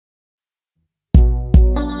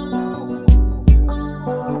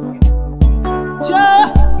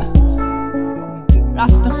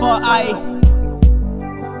Rastafari,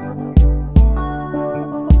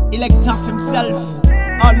 elect of himself,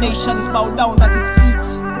 all nations bow down at his feet.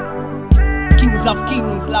 Kings of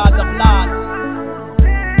kings, lords of lords.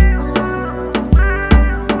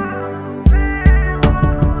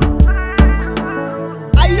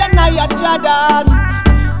 I Trod On,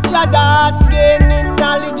 Trod On, gaining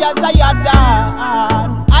knowledge as I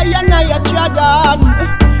done. I Trod On,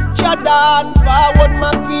 Trod On, forward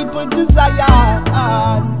my people desire.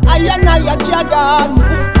 I Trod On,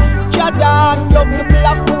 Trod On, love the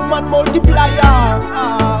black woman multiplier.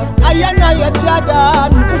 I Trod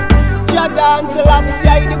On, Trod On,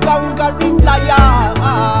 Celestia the conquering lion.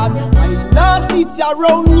 I lost it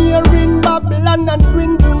around here in Babylon and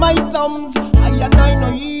dwindle my thumbs. I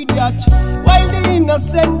no idiot. While the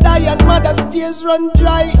innocent die and mother's tears run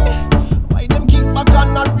dry, why them keep back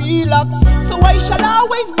on a relax? So I shall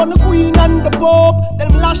always burn the queen and the pope, them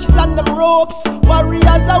lashes and them ropes.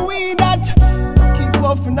 Warriors are we that keep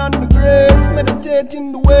puffing on the grades,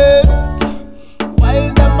 meditating the waves,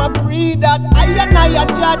 while them a pray that I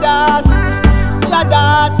Trod On, Trod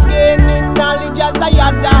On, gaining knowledge as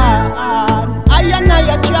I done. I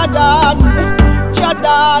Trod On, Trod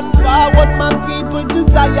On, forward my people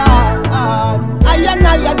desire. I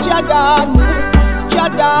Trod On,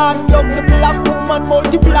 Trod On, love the black woman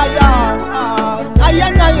multiplier.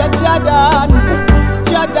 I Trod On,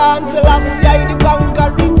 Trod On, Celestia the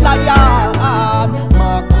conquering lion.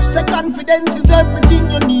 Marcus, the confidence is everything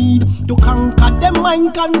you need to conquer the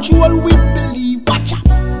mind control with belief. Watcha,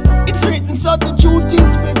 it's written so the truth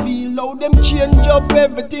is revealed. How them change up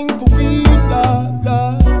everything for we.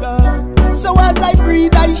 So as I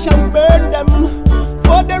breathe, I shall burn them.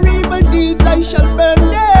 For their evil deeds, I shall burn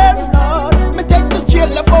them. Lord, me take the straight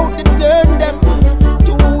left out to turn them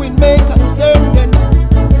to who it may concern them.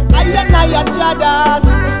 I Trod On,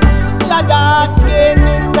 Trod On,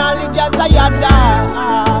 gaining knowledge as I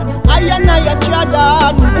done. I Trod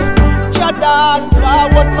On, Trod On,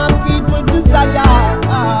 forward my people desire.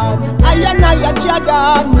 I Trod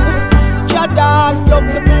On, Trod On, love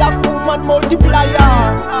the black woman multiplier.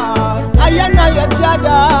 I Trod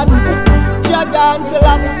On, Trod On,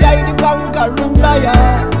 Celestia the conquering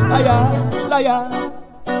liar. Liar,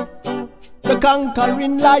 the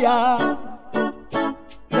conquering liar,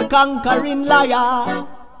 the conquering liar.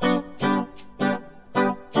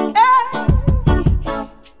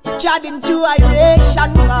 Trod into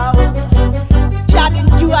iration, wow. Trod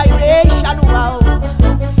into iration, wow.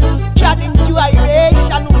 Trod into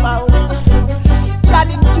iration, wow.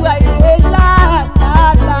 Trod into iration, Trod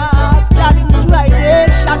into iration, wow. Trod into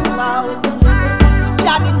iration, wow.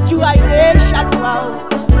 Trod into iration, wow.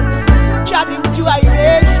 Trod into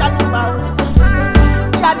iration,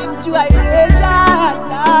 Trod into iration.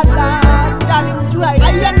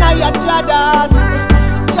 I Trod On,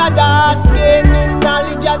 Trod On, gaining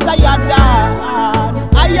knowledge as I done.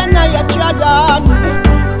 I Trod On,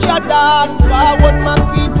 Trod On, forward my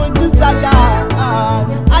people desire.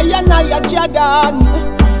 I Trod On,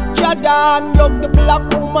 Trod On, love the black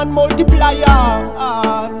woman multiplier.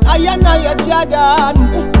 I Trod On,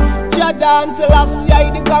 Trod On, Celestia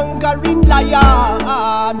the conquering liar.